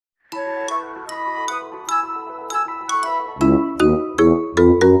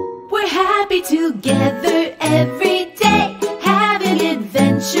we together every day, having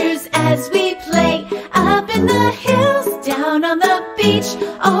adventures as we play. Up in the hills, down on the beach,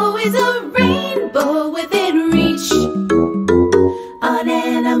 always a rainbow within reach. On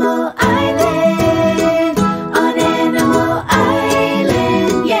Animal Island, on Animal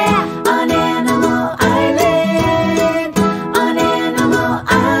Island, yeah. On Animal Island, on Animal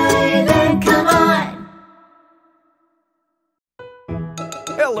Island, come on.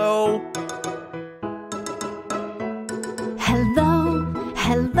 Hello. Hello,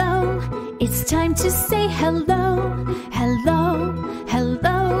 hello, it's time to say hello. Hello,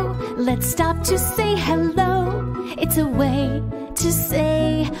 hello, let's stop to say hello. It's a way to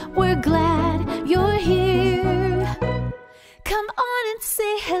say we're glad you're here. Come on and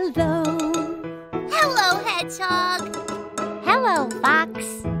say hello. Hello, Hedgehog. Hello, Fox.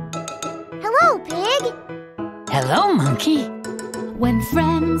 Hello, Pig. Hello, Monkey. When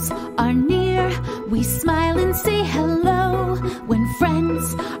friends are near, we smile and say hello. When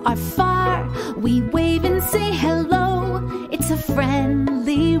friends are far, we wave and say hello. It's a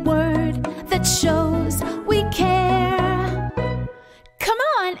friendly word that shows we care. Come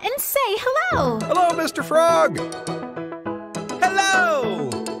on and say hello. Hello, Mr. Frog. Hello.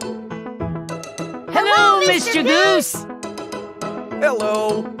 Hello, Mr. Goose.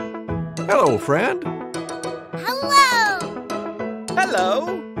 Hello. Hello, friend. Hello. Hello.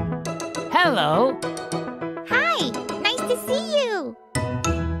 Hello. Hi, nice to see you.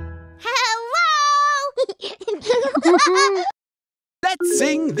 Hello. Let's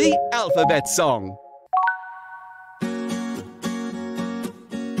sing the alphabet song.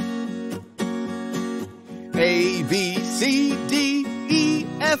 A, B, C, D, E,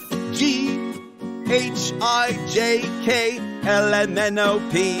 F, G, H, I, J, K, L, M, N, O,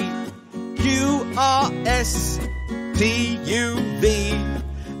 P, Q, R, S, T, U, V,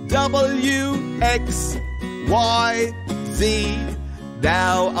 W, X, Y, Z.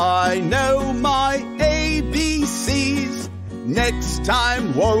 Now I know my ABCs. Next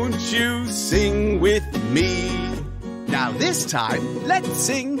time, won't you sing with me? Now this time, let's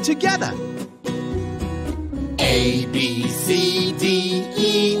sing together. A, B, C, D,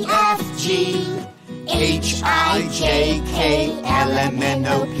 E, F, G, H, I, J, K, L, M, N,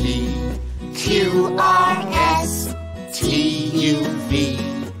 O, P, Q, R, S, T, U, V,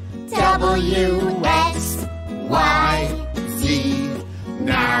 W, X, Y, Z.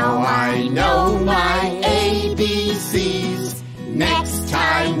 Now I know my ABCs. Next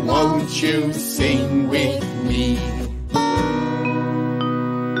time, won't you sing with me?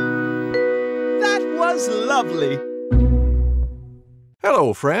 That was lovely.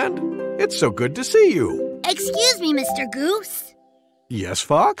 Hello, friend. It's so good to see you. Excuse me, Mr. Goose. Yes,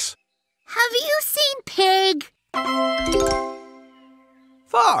 Fox? Have you seen Pig?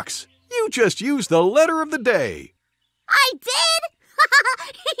 Fox, you just used the letter of the day. I did?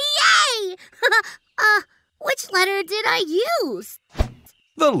 Yay! Which letter did I use?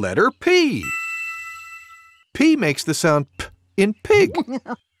 The letter P. P makes the sound P in pig.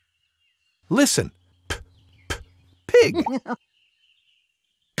 Listen. P, P, pig.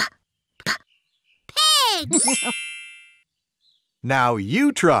 Pig! Now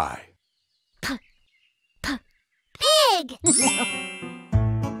you try. Pig!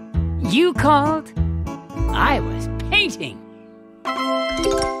 You called? I was painting.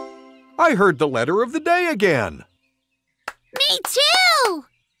 I heard the letter of the day again. Me too!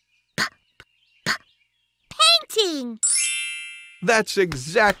 Painting! That's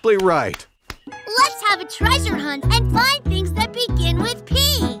exactly right. Let's have a treasure hunt and find things that begin with P.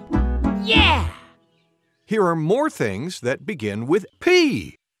 Yeah! Here are more things that begin with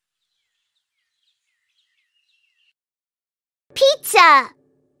P. Pizza!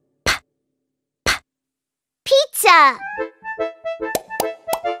 Pizza!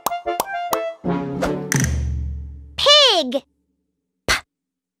 Pig!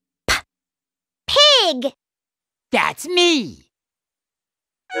 Pig! That's me.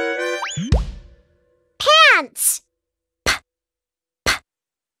 Pants!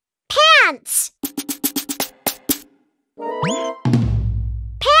 Pants!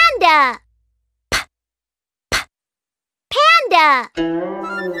 Panda! Panda!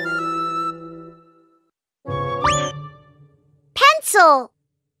 Pencil!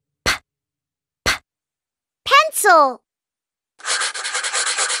 Pencil!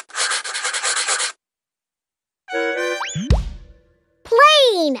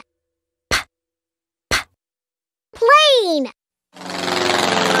 Plane! Plane!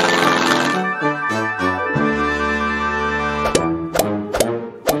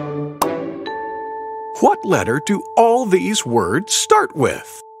 What letter do all these words start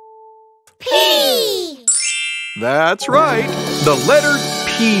with? P. That's right, the letter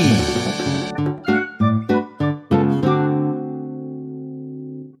P.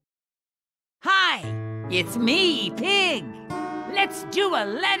 Hi, it's me, Pig. Let's do a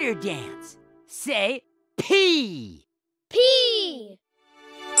letter dance. Say P. P.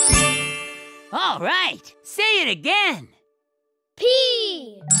 All right, say it again.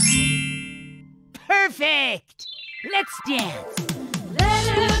 P. Perfect. Let's dance.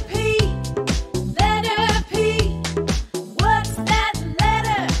 Letter P, letter P. What's that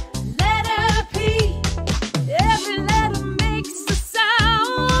letter? Letter P. Every letter makes a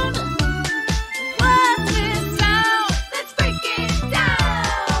sound. What's this sound? Let's break it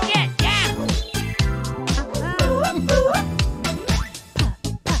down. Get down.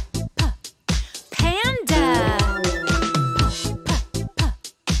 Panda.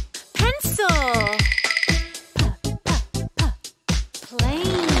 Pencil.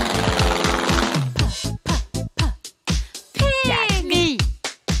 Plane. That's Pig. me.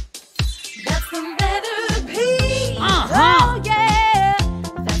 That's the letter P. Uh-huh. Oh yeah,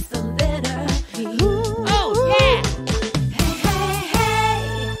 that's the letter P. Oh, yeah. Hey, hey,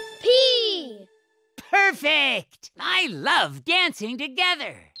 hey. P. Perfect. I love dancing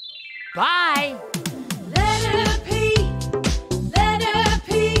together. Bye. Letter P, letter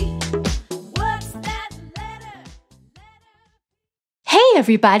P. What's that letter? Hey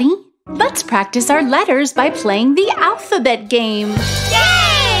everybody! Let's practice our letters by playing the alphabet game. Yay!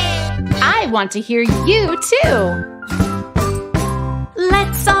 I want to hear you too.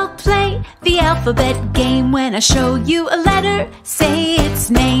 Let's all play the alphabet game. When I show you a letter, say its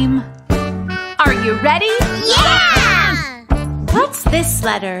name. Are you ready? Yeah! What's this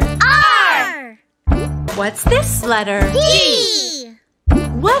letter? R. What's this letter? P.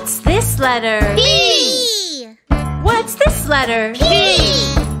 What's this letter? B. What's this letter?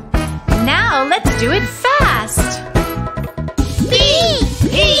 P. Now let's do it fast. B.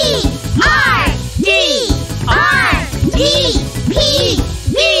 P. R. D. R. D. P.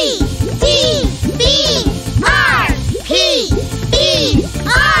 B. D. B. R. P. B.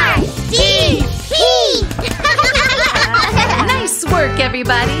 R. D. P. Nice work,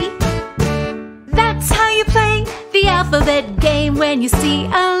 everybody. That's how you play the alphabet game. When you see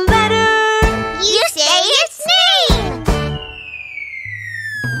a letter, You say its name.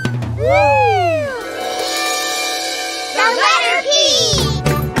 The letter P.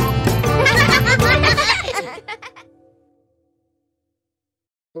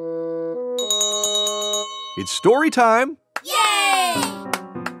 It's story time. Yay!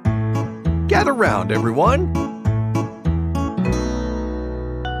 Gather round, everyone.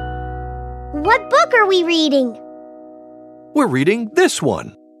 What book are we reading? We're reading this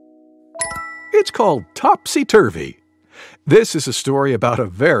one. It's called Topsy-Turvy. This is a story about a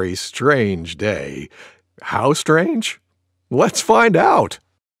very strange day. How strange? Let's find out.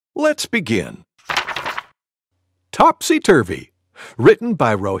 Let's begin. Topsy-Turvy, written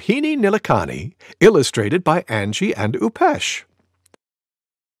by Rohini Nilekani, illustrated by Angie and Upesh.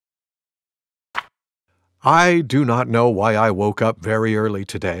 I do not know why I woke up very early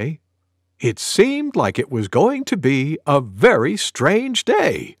today. It seemed like it was going to be a very strange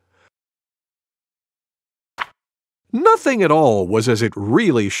day. Nothing at all was as it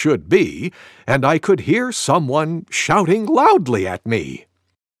really should be, and I could hear someone shouting loudly at me.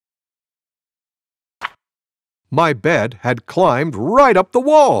 My bed had climbed right up the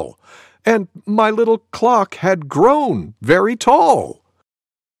wall, and my little clock had grown very tall.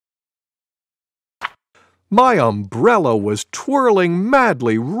 My umbrella was twirling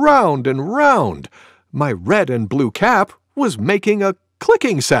madly round and round. My red and blue cap was making a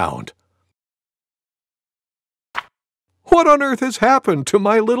clicking sound. What on earth has happened to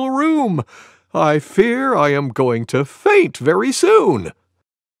my little room? I fear I am going to faint very soon.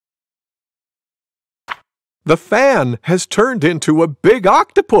 The fan has turned into a big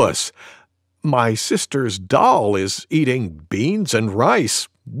octopus. My sister's doll is eating beans and rice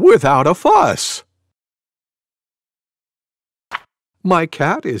without a fuss. My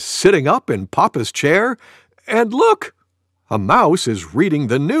cat is sitting up in Papa's chair, and look, a mouse is reading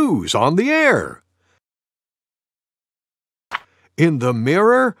the news on the air. In the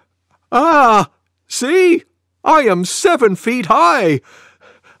mirror, see, I am 7 feet high.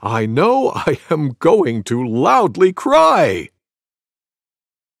 I know I am going to loudly cry.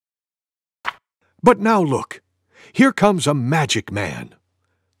 But now look, here comes a magic man.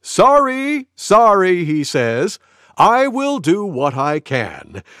 Sorry, sorry, he says. I will do what I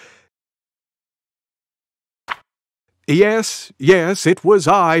can. Yes, it was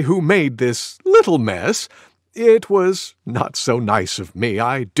I who made this little mess. It was not so nice of me,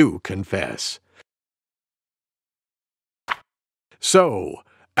 I do confess. So,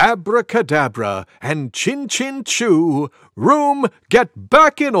 abracadabra and chin-chin-choo, room, get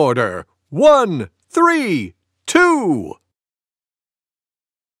back in order. 1, 3, 2.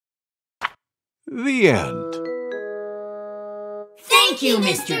 The end. Thank you,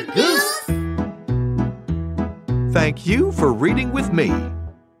 Mr. Goose. Thank you for reading with me.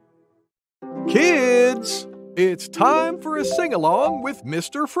 Kids, it's time for a sing-along with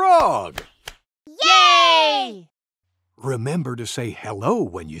Mr. Frog. Yay! Remember to say hello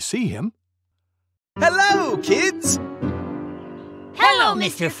when you see him. Hello, kids! Hello,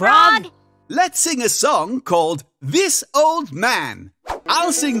 Mr. Frog. Let's sing a song called This Old Man.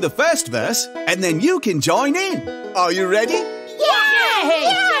 I'll sing the first verse, and then you can join in. Are you ready? Yeah,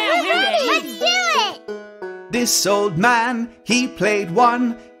 we're ready. Let's do it. This old man, he played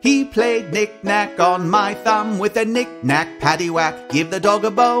one. He played knick-knack on my thumb with a knick-knack, paddywhack, give the dog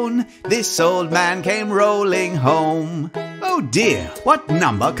a bone. This old man came rolling home. Oh dear, what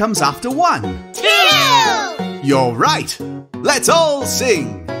number comes after 1? 2. You're right. Let's all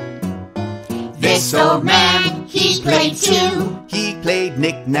sing. This old man, he played 2. He played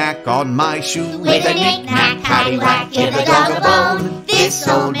knick-knack on my shoe With a knick-knack, paddywhack, give the dog a bone. This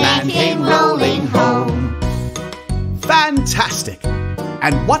old man came rolling home. Fantastic.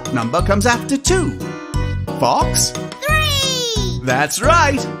 And what number comes after 2? Fox? 3. That's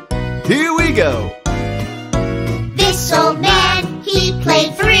right. Here we go. This old man, he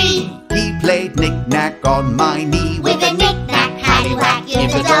played 3. He played knick-knack on my knee With a knick-knack, paddywhack,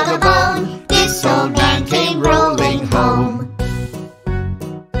 give the dog a bone. This old man came rolling home.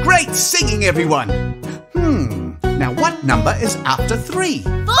 Great singing, everyone. Now what number is after 3?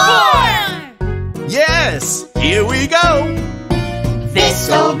 4. Yes, here we go. This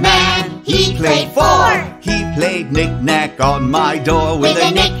old man, he played 4. He played knick-knack on my door With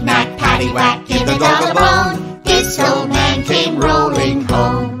a knick-knack, paddywhack, give the dog a bone. This old man came rolling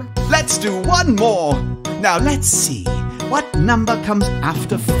home. Let's do one more. Now let's see. What number comes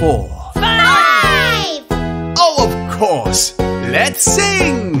after 4? 5. Oh, of course. Let's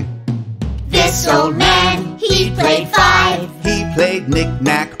sing. This old man, he played 5. He played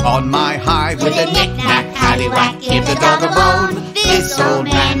knick-knack on my hive With a knick-knack, paddywhack, give the dog a bone. This old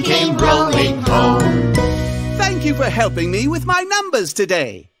man came rolling home. Thank you for helping me with my numbers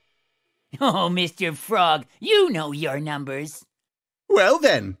today. Oh, Mr. Frog, you know your numbers. Well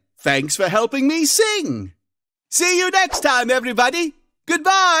then, thanks for helping me sing. See you next time, everybody.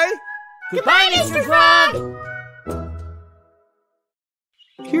 Goodbye. Goodbye, Mr. Frog.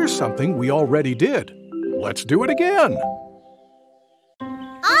 Here's something we already did. Let's do it again.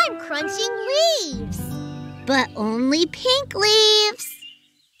 I'm crunching leaves, but only pink leaves.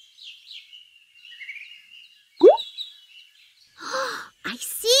 I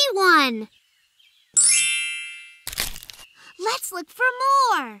see one. Let's look for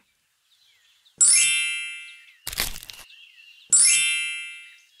more.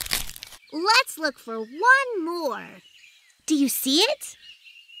 Let's look for one more. Do you see it?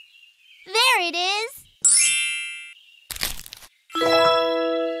 There it is.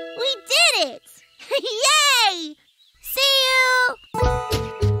 We did it! Yay! See you! Whee!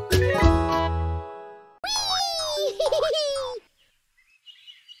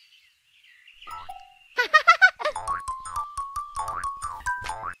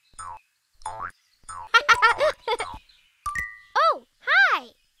 Oh, hi!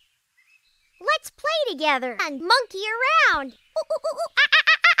 Let's play together and monkey around.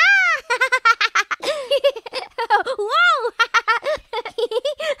 Whoa!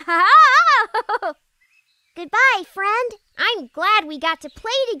 Goodbye, friend. I'm glad we got to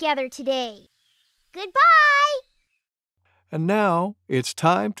play together today. Goodbye. And now it's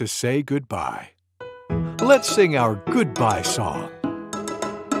time to say goodbye. Let's sing our goodbye song.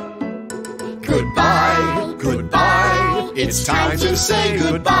 Goodbye, goodbye, it's time to say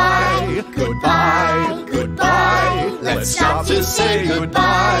goodbye. Goodbye, goodbye, let's stop to say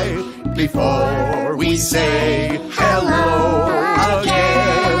goodbye before we say hello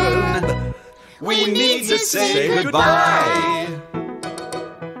again. We need to say goodbye.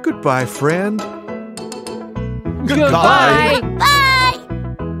 Goodbye, friend. Goodbye. Bye.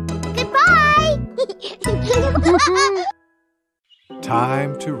 Goodbye.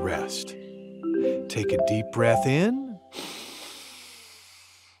 Time to rest. Take a deep breath in.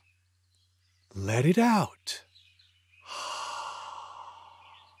 Let it out.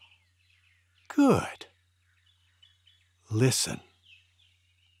 Good. Listen.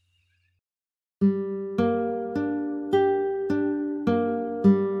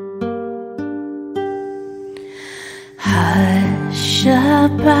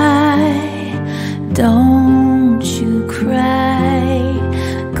 Hush-a-bye, don't you cry.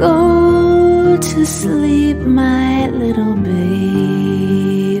 Go to sleep, my little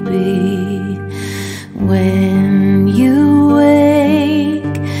baby. When you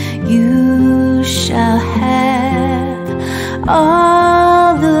wake, you shall have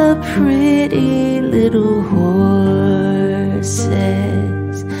all the pretty little horses,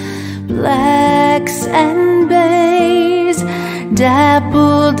 blacks and bays,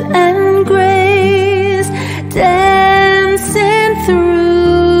 dappled and grays, dancing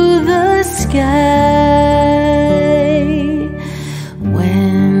through the sky.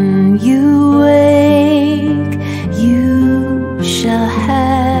 When you wake, you shall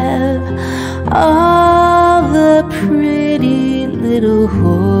have all the pretty little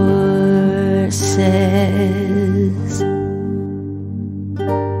horses.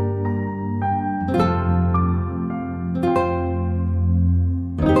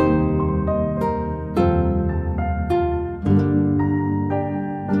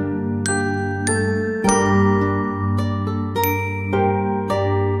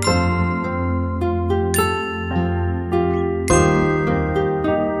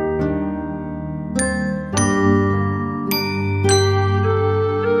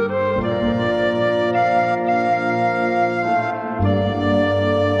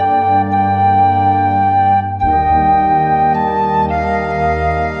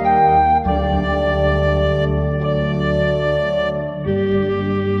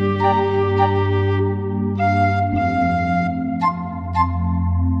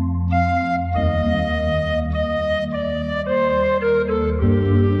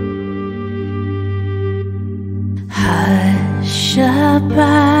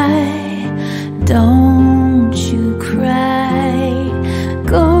 Hush-a-bye, don't you cry.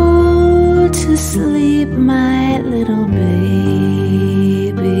 Go to sleep, my little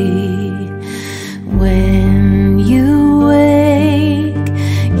baby. When you wake,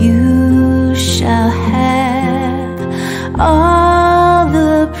 you shall have all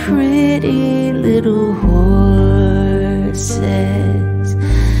the pretty little horses,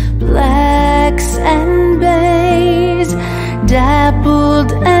 blacks and bays,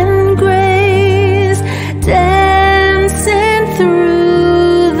 dappled and grays, dancing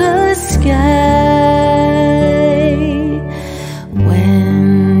through the sky.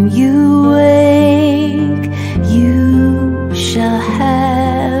 When you wake, you shall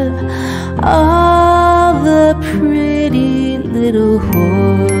have all the pretty little horses.